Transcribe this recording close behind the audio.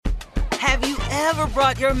Have you ever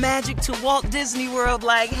brought your magic to Walt Disney World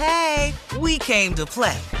like, hey, we came to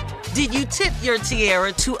play? Did you tip your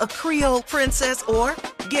tiara to a Creole princess or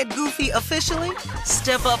get goofy officially?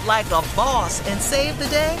 Step up like a boss and save the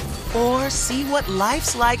day? Or see what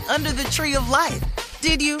life's like under the tree of life?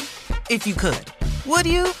 Did you? If you could. Would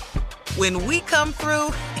you? When we come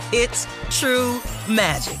through, it's true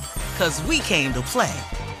magic. 'Cause we came to play.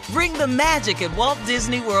 Bring the magic at Walt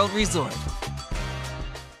Disney World Resort.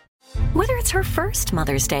 Whether it's her first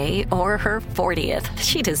Mother's Day or her 40th,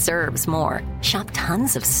 she deserves more. Shop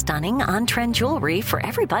tons of stunning on-trend jewelry for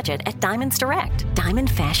every budget at Diamonds Direct. Diamond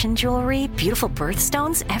fashion jewelry, beautiful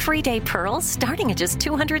birthstones, everyday pearls starting at just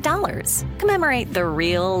 $200. Commemorate the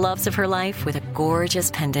real loves of her life with a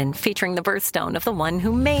gorgeous pendant featuring the birthstone of the one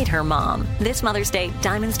who made her mom. This Mother's Day,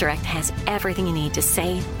 Diamonds Direct has everything you need to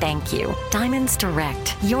say thank you. Diamonds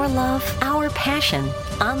Direct. Your love, our passion.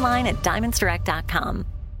 Online at diamondsdirect.com.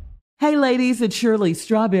 Hey ladies, it's Shirley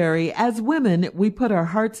Strawberry. As women, we put our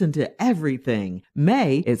hearts into everything.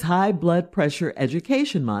 May is High Blood Pressure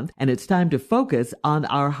Education Month, and it's time to focus on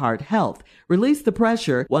our heart health. Release the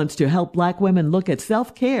Pressure wants to help Black women look at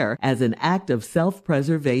self-care as an act of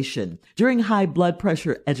self-preservation. During High Blood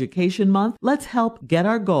Pressure Education Month, let's help get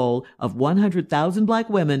our goal of 100,000 Black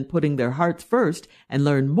women putting their hearts first and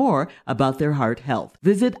learn more about their heart health.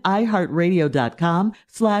 Visit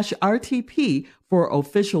iHeartRadio.com/RTP for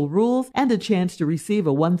official rules and a chance to receive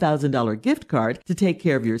a $1,000 gift card to take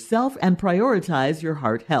care of yourself and prioritize your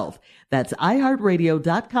heart health. That's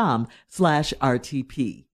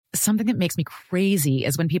iHeartRadio.com/RTP. Something that makes me crazy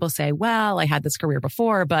is when people say, well, I had this career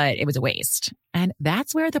before, but it was a waste. And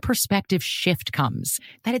that's where the perspective shift comes,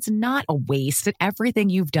 that it's not a waste, that everything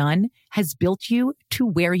you've done has built you to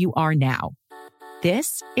where you are now.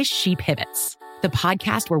 This is She Pivots, the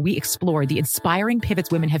podcast where we explore the inspiring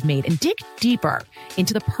pivots women have made and dig deeper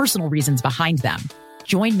into the personal reasons behind them.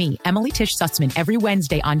 Join me, Emily Tish Sussman, every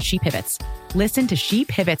Wednesday on She Pivots. Listen to She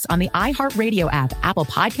Pivots on the iHeartRadio app, Apple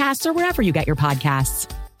Podcasts, or wherever you get your podcasts.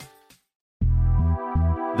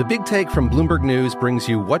 The Big Take from Bloomberg News brings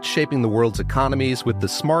you what's shaping the world's economies with the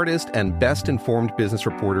smartest and best-informed business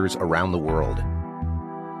reporters around the world.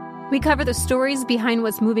 We cover the stories behind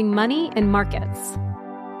what's moving money and markets,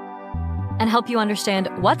 and help you understand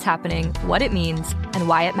what's happening, what it means, and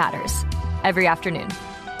why it matters every afternoon.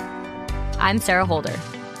 I'm Sarah Holder.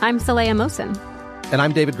 I'm Saleha Mohsin. And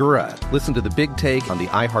I'm David Gura. Listen to The Big Take on the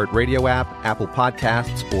iHeartRadio app, Apple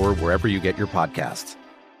Podcasts, or wherever you get your podcasts.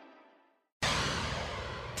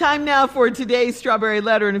 Time now for today's Strawberry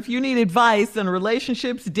Letter. And if you need advice on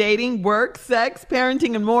relationships, dating, work, sex,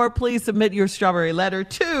 parenting, and more, please submit your Strawberry Letter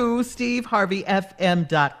to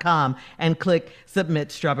steveharveyfm.com and click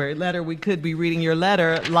Submit Strawberry Letter. We could be reading your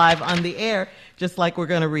letter live on the air, just like we're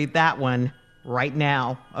going to read that one right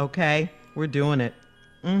now. Okay? We're doing it.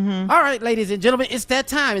 Mm-hmm. All right, ladies and gentlemen, it's that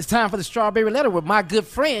time. It's time for the Strawberry Letter with my good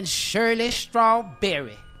friend, Shirley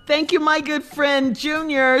Strawberry. Thank you, my good friend,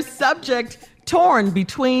 Junior. Subject: torn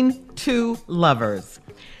between two lovers.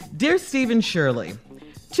 Dear Steve and Shirley,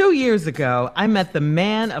 2 years ago, I met the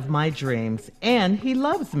man of my dreams, and he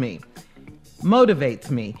loves me, motivates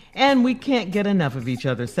me, and we can't get enough of each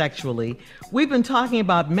other sexually. We've been talking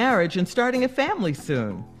about marriage and starting a family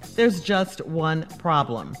soon. There's just one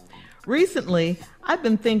problem. Recently, I've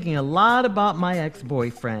been thinking a lot about my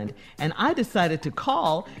ex-boyfriend, and I decided to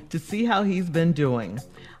call to see how he's been doing.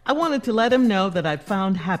 I wanted to let him know that I'd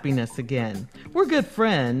found happiness again. We're good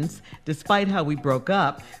friends, despite how we broke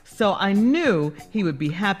up, so I knew he would be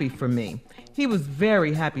happy for me. He was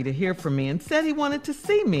very happy to hear from me and said he wanted to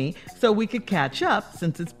see me so we could catch up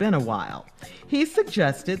since it's been a while. He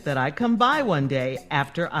suggested that I come by one day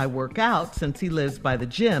after I work out since he lives by the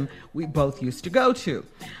gym we both used to go to.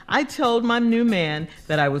 I told my new man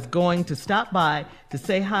that I was going to stop by to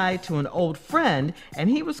say hi to an old friend, and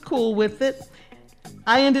he was cool with it.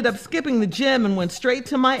 I ended up skipping the gym and went straight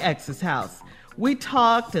to my ex's house. We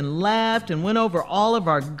talked and laughed and went over all of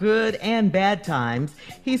our good and bad times.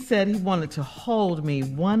 He said he wanted to hold me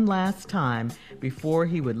one last time before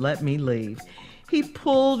he would let me leave. He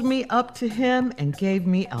pulled me up to him and gave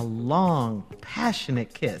me a long,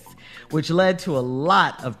 passionate kiss, which led to a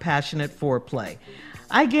lot of passionate foreplay.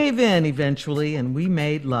 I gave in eventually, and we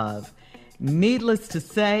made love. Needless to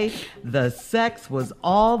say, the sex was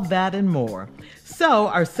all that and more. So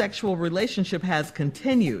our sexual relationship has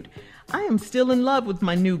continued. I am still in love with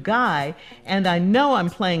my new guy, and I know I'm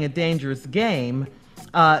playing a dangerous game.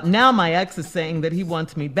 Now my ex is saying that he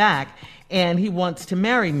wants me back, and he wants to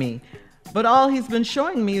marry me. But all he's been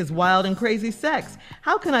showing me is wild and crazy sex.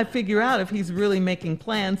 How can I figure out if he's really making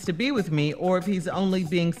plans to be with me or if he's only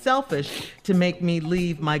being selfish to to make me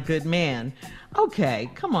leave my good man. Okay,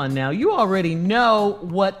 come on now. You already know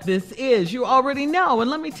what this is. You already know. And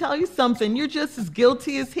let me tell you something. You're just as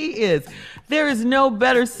guilty as he is. There is no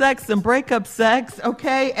better sex than breakup sex,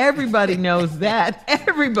 okay? Everybody knows that.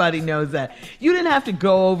 Everybody knows that. You didn't have to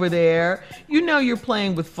go over there. You know you're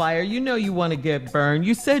playing with fire. You know you want to get burned.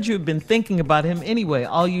 You said you had been thinking about him anyway.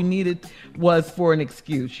 All you needed was for an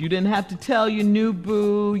excuse. You didn't have to tell your new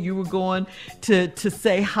boo you were going to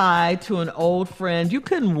say hi to an old friend. You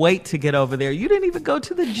couldn't wait to get over there. You didn't even go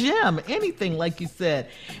to the gym, anything like you said.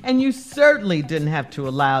 And you certainly didn't have to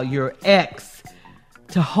allow your ex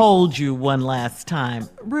to hold you one last time.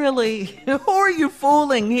 Really? Who are you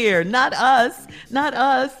fooling here? Not us. Not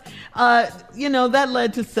us. That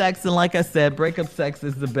led to sex. And like I said, breakup sex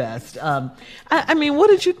is the best. I mean,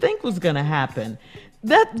 what did you think was going to happen?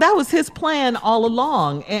 That was his plan all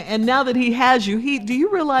along. And now that he has you, do you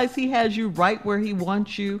realize he has you right where he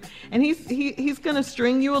wants you? And he's going to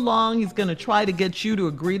string you along. He's going to try to get you to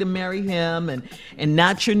agree to marry him and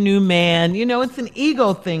not your new man. You know, it's an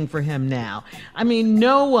ego thing for him now. I mean,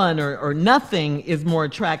 no one or nothing is more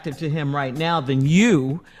attractive to him right now than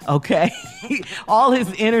you, okay? All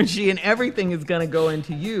his energy and everything is going to go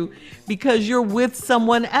into you because you're with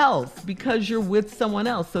someone else.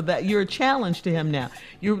 So that you're a challenge to him now.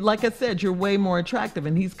 You're, like I said, you're way more attractive,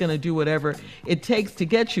 and he's going to do whatever it takes to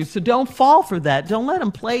get you. So don't fall for that. Don't let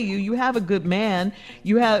him play you. You have a good man.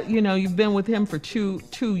 You've been with him for two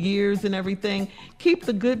years and everything. Keep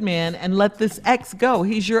the good man and let this ex go.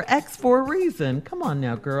 He's your ex for a reason. Come on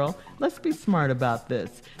now, girl. Let's be smart about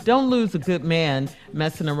this. Don't lose a good man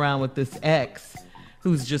messing around with this ex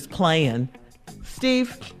who's just playing.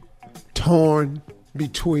 Steve? Torn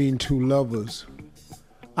between two lovers.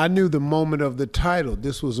 I knew the moment of the title.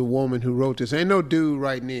 This was a woman who wrote this. Ain't no dude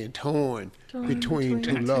writing in torn between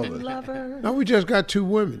two lovers. No, we just got two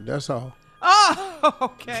women. That's all. Oh,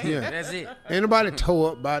 okay. Yeah. That's it. Ain't nobody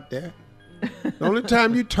tore up about that. The only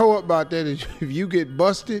time you tore up about that is if you get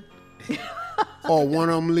busted or one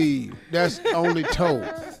of them leave. That's only told.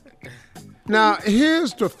 Now,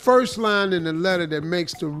 here's the first line in the letter that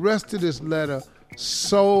makes the rest of this letter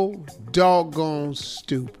so doggone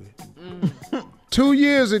stupid. 2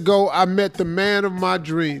 years ago, I met the man of my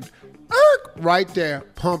dreams. Right there,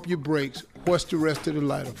 pump your brakes. What's the rest of the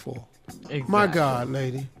letter for? Exactly. My God,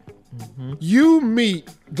 lady. Mm-hmm. You meet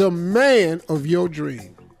the man of your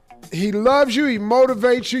dream. He loves you. He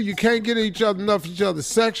motivates you. You can't get enough of each other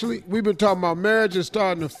sexually. We've been talking about marriage and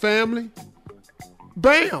starting a family.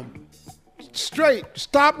 Bam. Straight.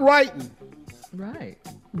 Stop writing. Right.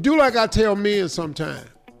 Do like I tell men sometimes.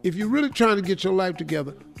 If you're really trying to get your life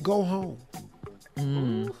together, go home.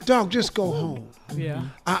 Dog, just go home. Yeah.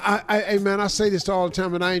 I say this all the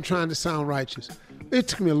time, and I ain't trying to sound righteous. It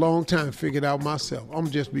took me a long time to figure it out myself. I'm going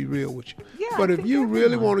to just be real with you. Yeah, but if you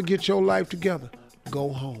really want to get your life together, go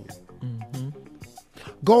home. Mm-hmm.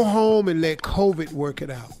 Go home and let COVID work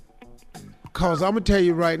it out. Because I'm going to tell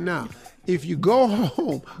you right now, if you go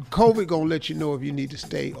home, COVID going to let you know if you need to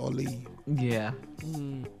stay or leave. Yeah.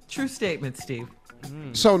 True statement, Steve.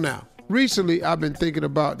 So now, recently I've been thinking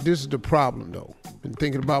about, this is the problem though, been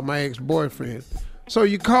thinking about my ex-boyfriend. So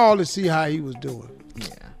you call to see how he was doing.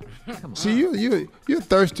 Yeah. Come on. See, you're a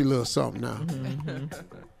thirsty little something now. Mm-hmm.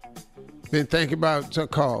 Been thinking about a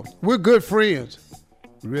call. We're good friends.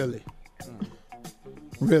 Really?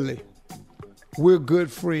 Really? We're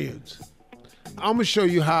good friends. I'm gonna show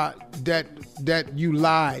you how that you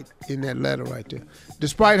lied in that letter right there.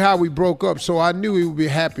 Despite how we broke up, so I knew he would be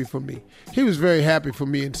happy for me. He was very happy for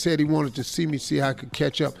me and said he wanted to see me, see how I could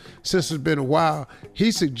catch up. Since it's been a while,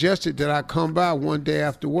 he suggested that I come by one day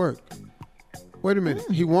after work. Wait a minute.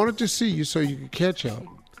 He wanted to see you so you could catch up.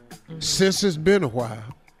 Since it's been a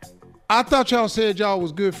while. I thought y'all said y'all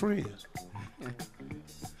was good friends.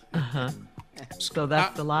 Uh-huh. So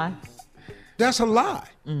that's the lie? That's a lie.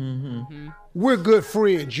 Mm-hmm. We're good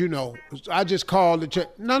friends, you know. I just called to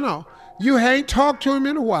check. No. You ain't talked to him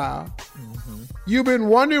in a while. Mm-hmm. You've been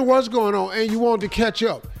wondering what's going on, and you want to catch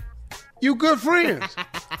up. You good friends.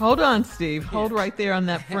 Hold on, Steve. Hold right there on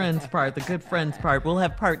that friends part, the good friends part. We'll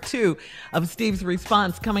have part 2 of Steve's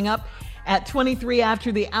response coming up at 23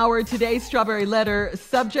 after the hour. Today's Strawberry Letter,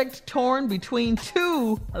 subject torn between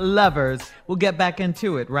two lovers. We'll get back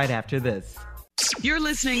into it right after this. You're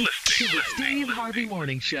listening to the Steve Harvey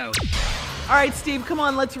Morning Show. All right, Steve, come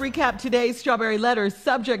on. Let's recap today's Strawberry Letter.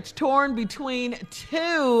 Subject torn between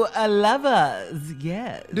two lovers.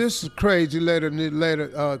 Yes. This is crazy lady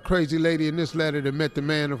in this letter that met the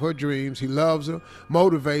man of her dreams. He loves her,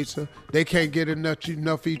 motivates her. They can't get enough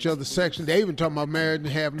of each other's section. They even talking about marriage and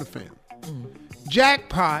having a family.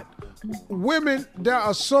 Jackpot, women, there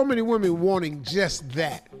are so many women wanting just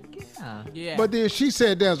that. Yeah. But then she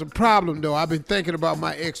said there's a problem, though. I've been thinking about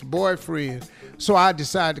my ex-boyfriend, so I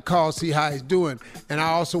decided to call, see how he's doing. And I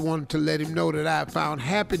also wanted to let him know that I found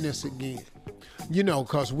happiness again. You know,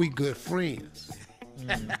 because we good friends.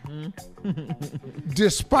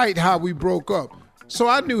 Despite how we broke up. So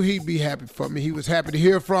I knew he'd be happy for me. He was happy to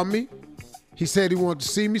hear from me. He said he wanted to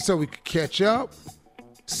see me so we could catch up.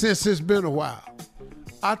 Since it's been a while.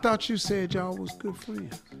 I thought you said y'all was good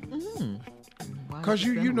friends. Because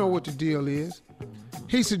you know what the deal is.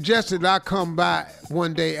 He suggested I come by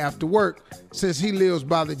one day after work since he lives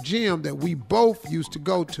by the gym that we both used to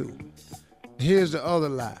go to. Here's the other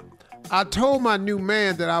lie. I told my new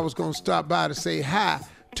man that I was going to stop by to say hi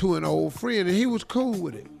to an old friend, and he was cool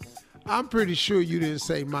with it. I'm pretty sure you didn't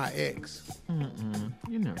say my ex.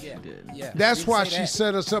 You know she did. Yeah. That's why she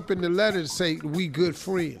set us up in the letter to say we good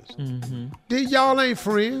friends. Then y'all ain't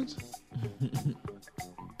friends.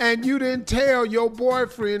 And you didn't tell your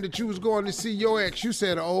boyfriend that you was going to see your ex. You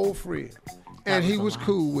said an old friend. And he was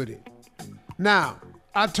cool with it. Now,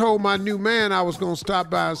 I told my new man I was going to stop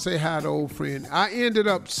by and say hi to old friend. I ended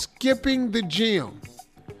up skipping the gym.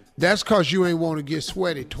 That's because you ain't want to get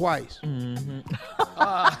sweaty twice. One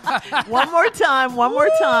more time.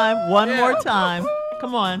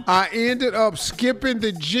 Come on. I ended up skipping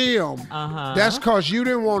the gym. That's because you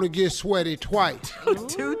didn't want to get sweaty twice.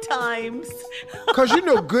 2 times. Because you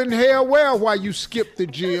know good and hell well why you skipped the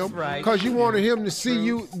gym. Right. Because you wanted him to see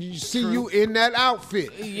you in that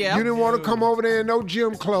outfit. Yeah. You didn't want to come over there in no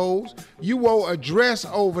gym clothes. You wore a dress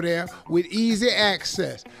over there with easy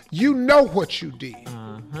access. You know what you did.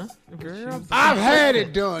 Girl, I've had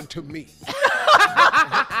it done to me.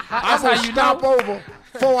 I'm going to stop over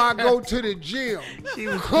before I go to the gym. she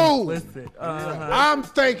was Cool. complicit. I'm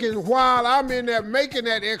thinking while I'm in there making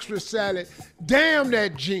that extra salad, damn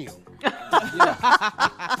that gym.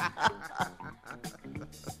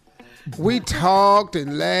 We talked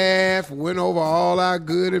and laughed, went over all our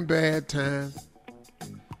good and bad times.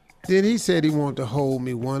 Then he said he wanted to hold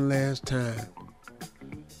me one last time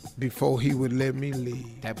before he would let me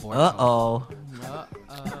leave. That boy. Uh-oh.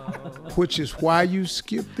 Which is why you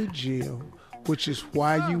skipped the gym. Which is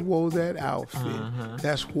why you wore that outfit.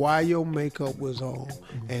 That's why your makeup was on.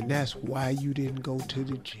 And that's why you didn't go to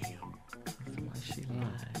the gym.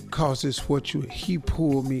 Cause it's what he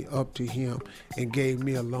pulled me up to him and gave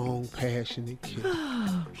me a long, passionate kiss.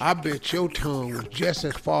 I bet your tongue was just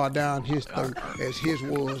as far down his throat as his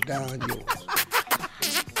was down yours.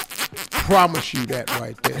 Promise you that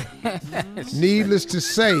right there. Needless to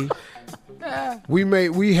say,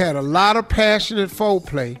 we had a lot of passionate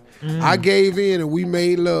foreplay. I gave in and we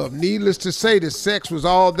made love. Needless to say, the sex was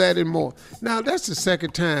all that and more. Now, that's the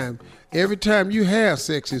second time. Every time you have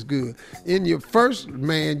sex is good. In your first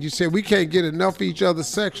man, you said we can't get enough of each other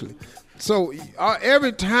sexually. So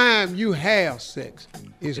every time you have sex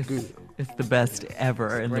is good. It's the best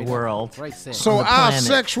ever in the world. So our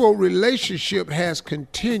sexual relationship has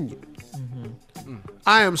continued.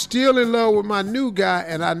 I am still in love with my new guy,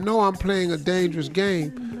 and I know I'm playing a dangerous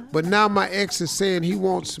game, but now my ex is saying he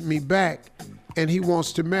wants me back and he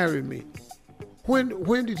wants to marry me.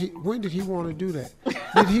 When did he want to do that?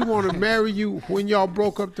 Did he want to marry you when y'all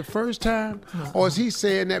broke up the first time? Or is he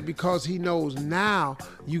saying that because he knows now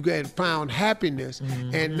you got found happiness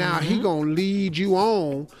and now he gonna lead you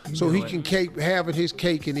on so he can keep having his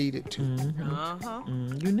cake and eat it too?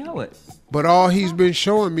 You know it. But all he's been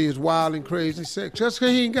showing me is wild and crazy sex. Just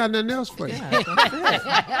because he ain't got nothing else for you.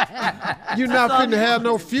 You're not finna have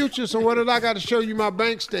no future, so what did I got to show you my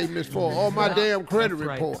bank statements for or my damn credit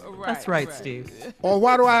report? That's right, Steve. Or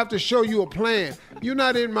why do I have to show you a plan? You're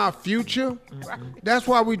not in my future. That's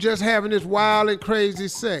why we just having this wild and crazy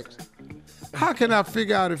sex. How can I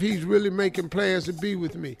figure out if he's really making plans to be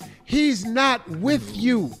with me? He's not with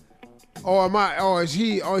you. Or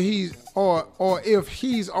if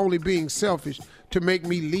he's only being selfish to make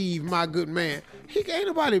me leave my good man. Ain't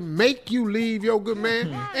nobody make you leave your good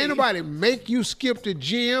man. Ain't nobody make you skip the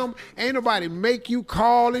gym. Ain't nobody make you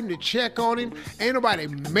call him to check on him. Ain't nobody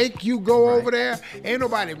make you go over there. Ain't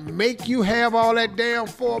nobody make you have all that damn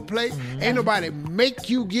foreplay. Ain't nobody make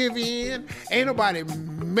you give in. Ain't nobody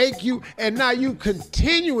make you, and now you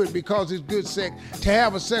continue it because it's good sex to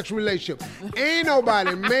have a sexual relationship. Ain't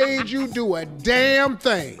nobody made you do a damn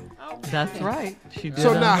thing. That's right. She did.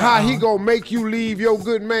 So now how he gonna make you leave your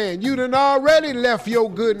good man? You done already left your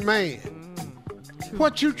good man.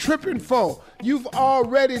 What you tripping for? You've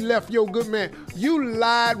already left your good man. You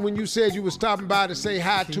lied when you said you was stopping by to say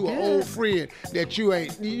hi to an old friend that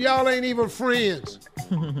y'all ain't even friends.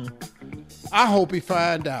 I hope he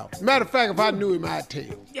find out. Matter of fact, if I knew him, I'd tell.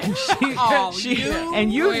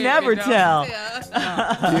 And you never tell.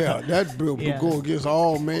 Yeah, that will go against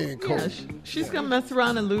all man code. Yeah, she's going to mess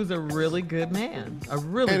around and lose a really good man. A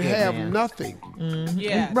really good man. And have nothing. Mm-hmm.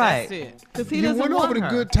 Yeah, right. that's it. Because he you doesn't went want over the her.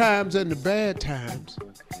 good times and the bad times,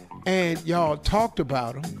 and y'all talked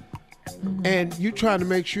about them. Mm-hmm. And you trying to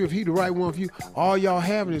make sure if he the right one for you, all y'all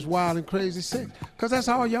having is wild and crazy sex. Because that's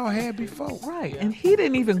all y'all had before. Right. And he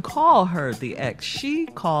didn't even call her the ex. She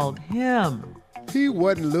called him. He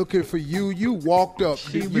wasn't looking for you. You walked up.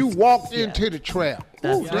 You walked into the trap.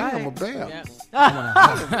 That's Damn, right. a bear. Yep.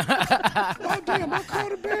 Oh, damn, I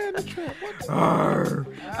caught a bear in the trap. What the?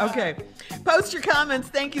 Okay. Post your comments.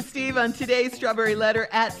 Thank you, Steve, on today's Strawberry Letter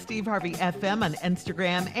at Steve Harvey FM on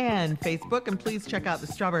Instagram and Facebook. And please check out the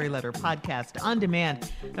Strawberry Letter podcast on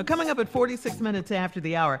demand. Now, coming up at 46 minutes after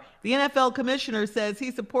the hour, the NFL commissioner says he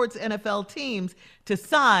supports NFL teams to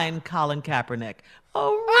sign Colin Kaepernick.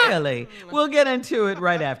 Oh, really? We'll get into it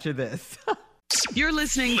right after this. You're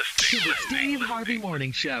listening to the Steve Harvey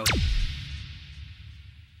Morning Show.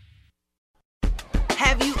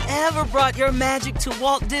 Have you ever brought your magic to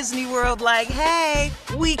Walt Disney World like, hey,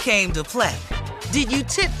 we came to play? Did you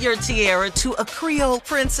tip your tiara to a Creole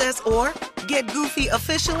princess or get goofy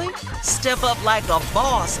officially? Step up like a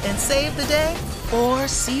boss and save the day? Or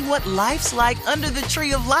see what life's like under the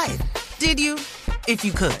tree of life? Did you? If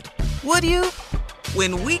you could. Would you?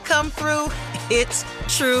 When we come through, it's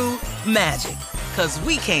true magic. 'Cause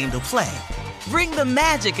we came to play. Bring the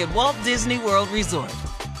magic at Walt Disney World Resort.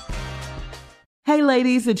 Hey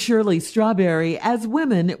ladies, it's Shirley Strawberry. As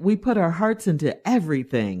women, we put our hearts into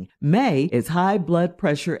everything. May is High Blood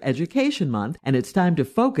Pressure Education Month, and it's time to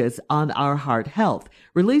focus on our heart health.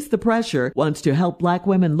 Release the Pressure wants to help Black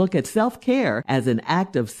women look at self-care as an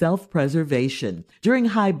act of self-preservation. During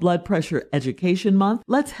High Blood Pressure Education Month,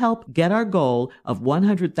 let's help get our goal of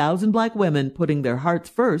 100,000 Black women putting their hearts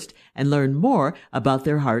first and learn more about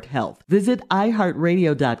their heart health. Visit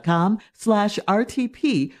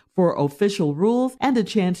iHeartRadio.com/RTP for official rules and a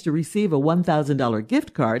chance to receive a $1,000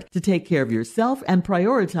 gift card to take care of yourself and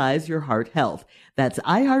prioritize your heart health. That's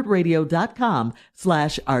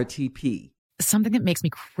iHeartRadio.com/RTP. Something that makes me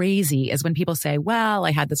crazy is when people say, well,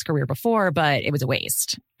 I had this career before, but it was a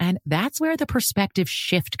waste. And that's where the perspective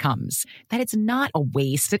shift comes, that it's not a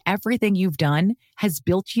waste, that everything you've done has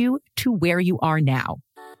built you to where you are now.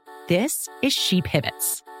 This is She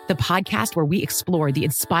Pivots, the podcast where we explore the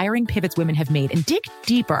inspiring pivots women have made and dig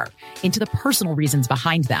deeper into the personal reasons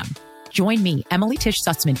behind them. Join me, Emily Tish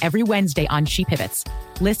Sussman, every Wednesday on She Pivots.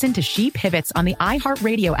 Listen to She Pivots on the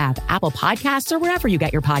iHeartRadio app, Apple Podcasts, or wherever you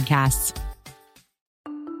get your podcasts.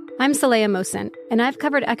 I'm Saleha Mohsin, and I've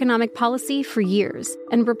covered economic policy for years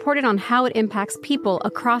and reported on how it impacts people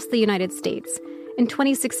across the United States. In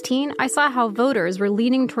 2016, I saw how voters were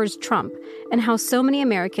leaning towards Trump and how so many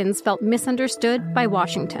Americans felt misunderstood by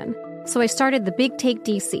Washington. So I started The Big Take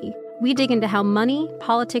DC. We dig into how money,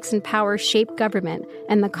 politics, and power shape government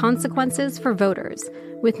and the consequences for voters.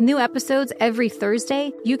 With new episodes every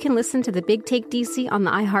Thursday, you can listen to The Big Take DC on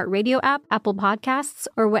the iHeartRadio app, Apple Podcasts,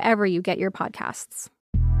 or wherever you get your podcasts.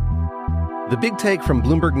 The Big Take from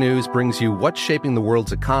Bloomberg News brings you what's shaping the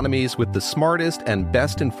world's economies with the smartest and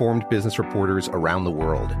best-informed business reporters around the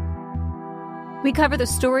world. We cover the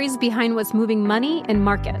stories behind what's moving money and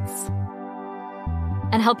markets.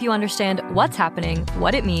 And help you understand what's happening,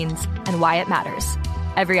 what it means, and why it matters.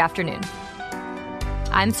 Every afternoon.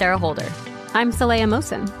 I'm Sarah Holder. I'm Saleha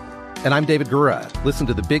Mohsin. And I'm David Gura. Listen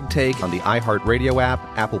to The Big Take on the iHeartRadio app,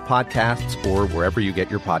 Apple Podcasts, or wherever you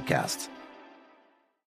get your podcasts.